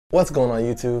What's going on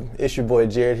YouTube? It's your boy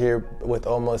Jared here with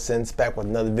Almost Sense, back with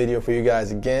another video for you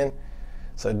guys again.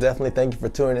 So definitely thank you for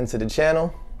tuning into the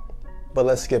channel. But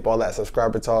let's skip all that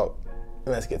subscriber talk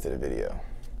and let's get to the video.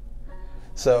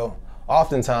 So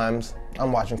oftentimes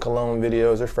I'm watching cologne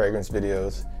videos or fragrance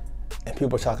videos and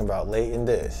people are talking about Layton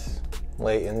this,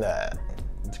 Layton that.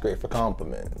 It's great for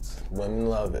compliments. Women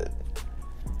love it.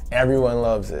 Everyone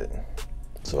loves it.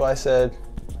 So I said,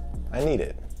 I need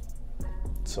it.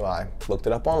 So I looked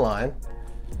it up online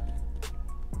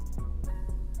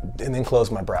and then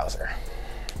closed my browser.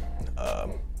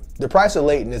 The price of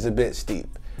Layton is a bit steep.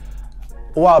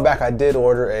 A while back I did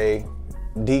order a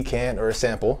decant or a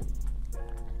sample.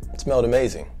 It smelled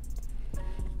amazing.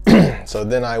 So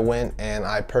then I went and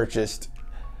I purchased,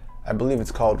 I believe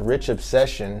it's called Rich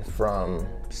Obsession from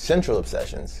Central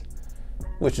Obsessions,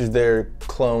 which is their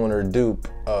clone or dupe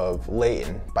of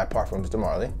Layton by Parfums de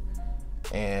Marly.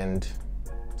 And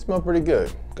smelled pretty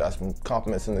good. Got some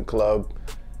compliments in the club.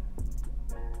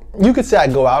 You could say I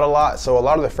go out a lot, so a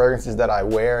lot of the fragrances that I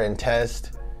wear and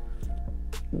test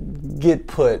get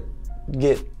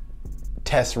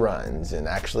test runs and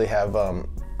actually have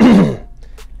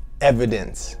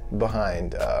evidence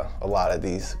behind a lot of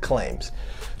these claims.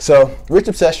 So Rich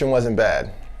Obsession wasn't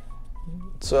bad.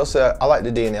 So I like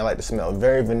the DNA, I like the smell.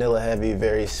 Very vanilla heavy,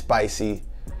 very spicy,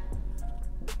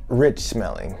 rich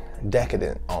smelling,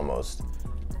 decadent almost,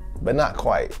 but not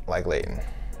quite like Layton.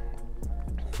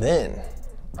 Then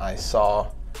I saw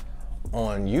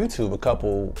on YouTube a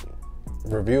couple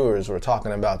reviewers were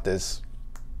talking about this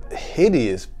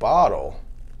hideous bottle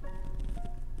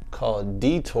called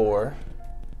Detour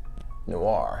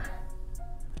Noir.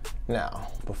 Now,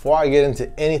 before I get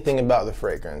into anything about the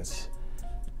fragrance,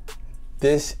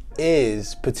 this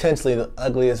is potentially the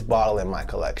ugliest bottle in my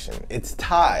collection. It's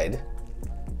tied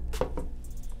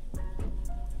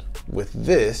with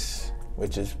this,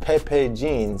 which is Pepe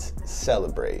Jean's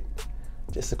Celebrate.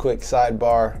 Just a quick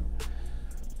sidebar,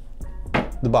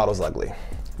 the bottle's ugly.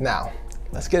 Now,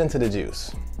 let's get into the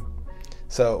juice.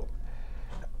 So,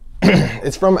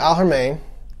 it's from Haramain,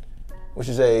 which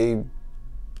is a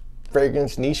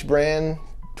fragrance niche brand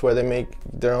to where they make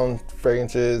their own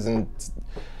fragrances and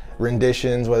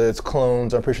renditions, whether it's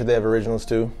clones. I'm pretty sure they have originals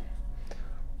too.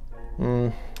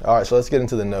 All right, so let's get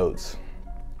into the notes.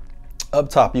 Up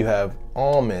top you have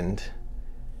almond,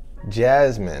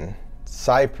 jasmine,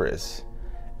 cypress.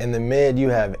 In the mid you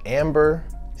have amber,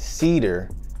 cedar,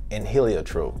 and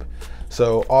heliotrope.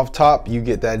 So off top you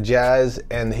get that jazz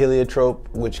and the heliotrope,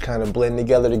 which kind of blend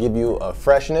together to give you a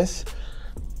freshness.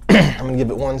 I'm gonna give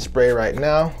it one spray right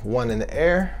now, one in the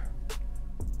air.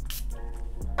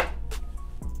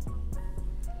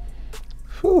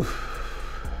 Whew.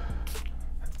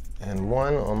 And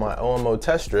one on my OMO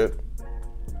test strip.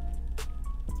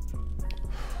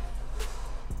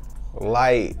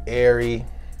 Light, airy,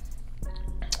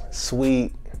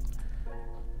 sweet,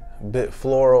 a bit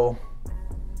floral,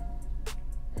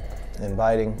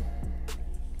 inviting.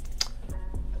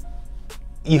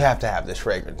 You have to have this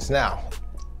fragrance. Now,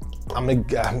 I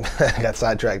got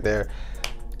sidetracked there.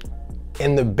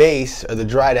 In the base or the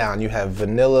dry down, you have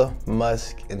vanilla,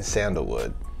 musk, and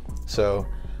sandalwood. So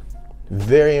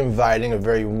very inviting, a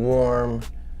very warm,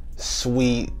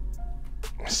 sweet,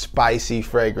 spicy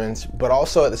fragrance, but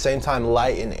also at the same time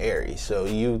light and airy. So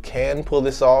you can pull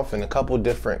this off in a couple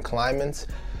different climates.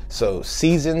 So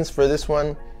seasons for this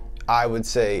one, I would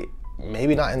say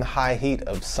maybe not in the high heat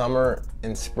of summer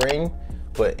and spring,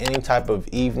 but any type of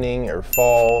evening or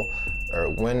fall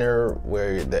or winter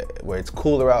where it's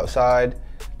cooler outside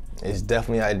is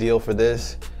definitely ideal for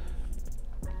this.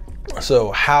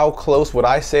 So how close would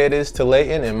I say it is to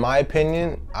Layton? In my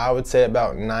opinion, I would say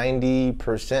about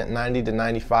 90%, 90 to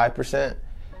 95%.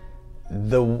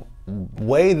 The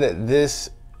way that this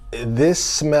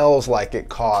smells like it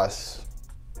costs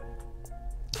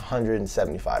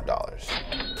 $175.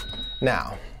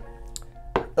 Now,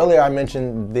 earlier I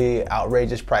mentioned the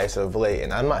outrageous price of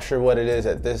Layton. I'm not sure what it is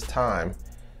at this time,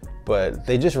 but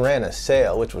they just ran a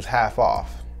sale which was half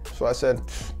off. So I said,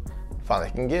 finally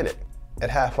I can get it. At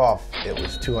half off, it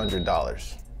was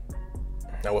 $200.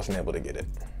 I wasn't able to get it.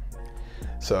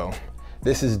 So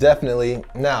this is definitely,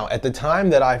 now at the time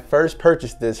that I first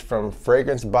purchased this from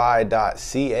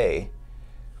fragrancebuy.ca,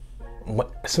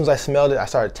 as soon as I smelled it, I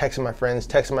started texting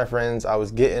my friends. I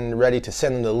was getting ready to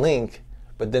send them the link,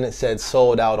 but then it said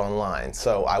sold out online.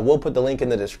 So I will put the link in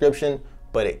the description,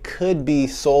 but it could be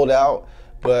sold out.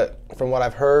 But from what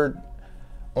I've heard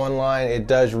online, it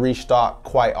does restock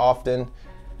quite often.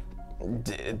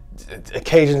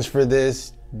 Occasions for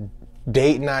this: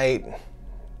 date night,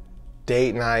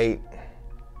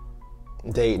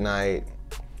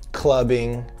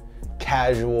 clubbing,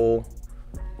 casual.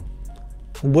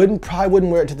 Probably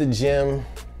wouldn't wear it to the gym.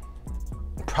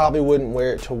 Probably wouldn't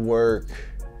wear it to work.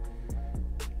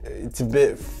 It's a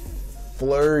bit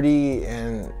flirty,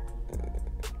 and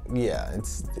yeah,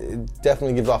 it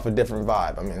definitely gives off a different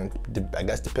vibe. I mean, I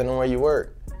guess depending on where you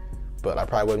work, but I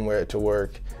probably wouldn't wear it to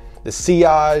work. The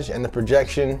sillage and the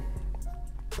projection,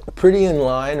 pretty in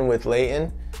line with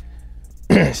Layton.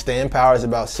 Staying power is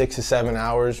about 6 to 7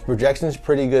 hours. Projection is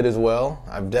pretty good as well.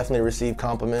 I've definitely received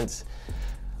compliments.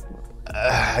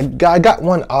 I got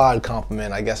one odd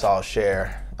compliment I guess I'll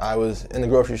share. I was in the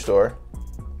grocery store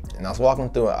and I was walking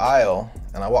through an aisle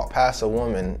and I walked past a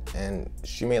woman and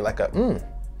she made like a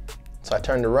So I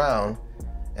turned around,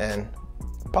 and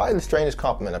probably the strangest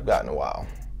compliment I've gotten in a while.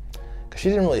 Cause she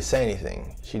didn't really say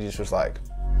anything. She just was like,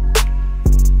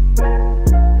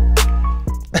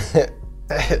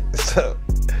 so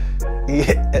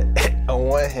yeah, on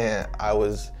one hand, I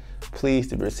was pleased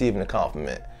to be receiving a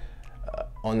compliment.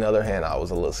 On the other hand, I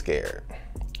was a little scared,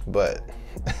 but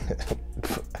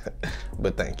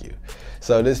thank you.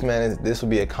 So this will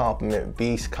be a compliment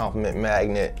beast, compliment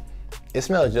magnet. It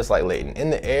smells just like Layton. In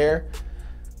the air,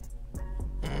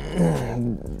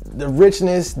 the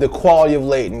richness, the quality of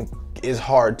Layton is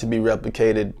hard to be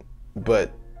replicated,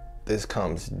 but this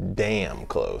comes damn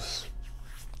close.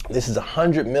 This is a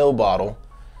 100 ml bottle.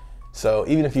 So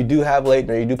even if you do have Layton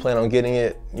or you do plan on getting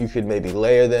it, you could maybe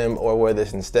layer them or wear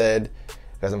this instead,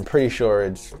 because I'm pretty sure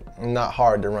it's not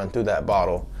hard to run through that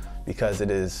bottle because it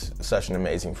is such an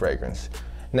amazing fragrance.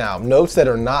 Now, notes that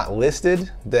are not listed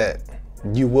that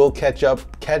you will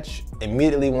catch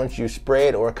immediately once you spray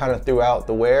it or kind of throughout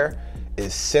the wear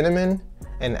is cinnamon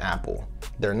and apple.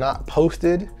 They're not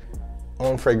posted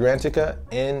on Fragrantica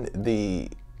in the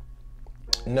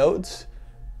notes,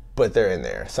 but they're in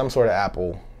there. Some sort of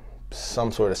apple,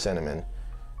 some sort of cinnamon,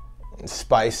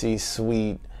 spicy,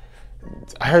 sweet.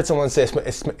 I heard someone say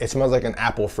it smells like an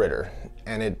apple fritter,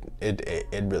 and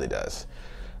it really does.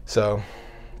 So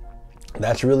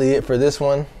that's really it for this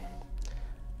one.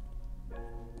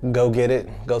 Go get it.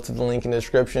 Go to the link in the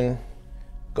description.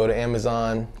 Go to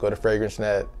Amazon. Go to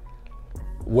FragranceNet.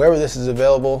 Wherever this is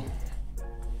available,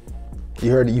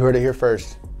 you heard it here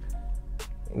first.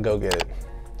 Go get it.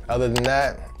 Other than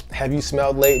that, have you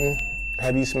smelled Layton?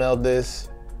 Have you smelled this?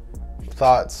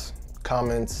 Thoughts,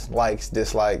 comments, likes,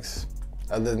 dislikes.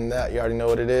 Other than that, you already know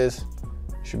what it is.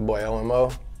 It's your boy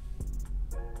OMO.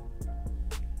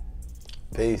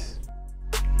 Peace.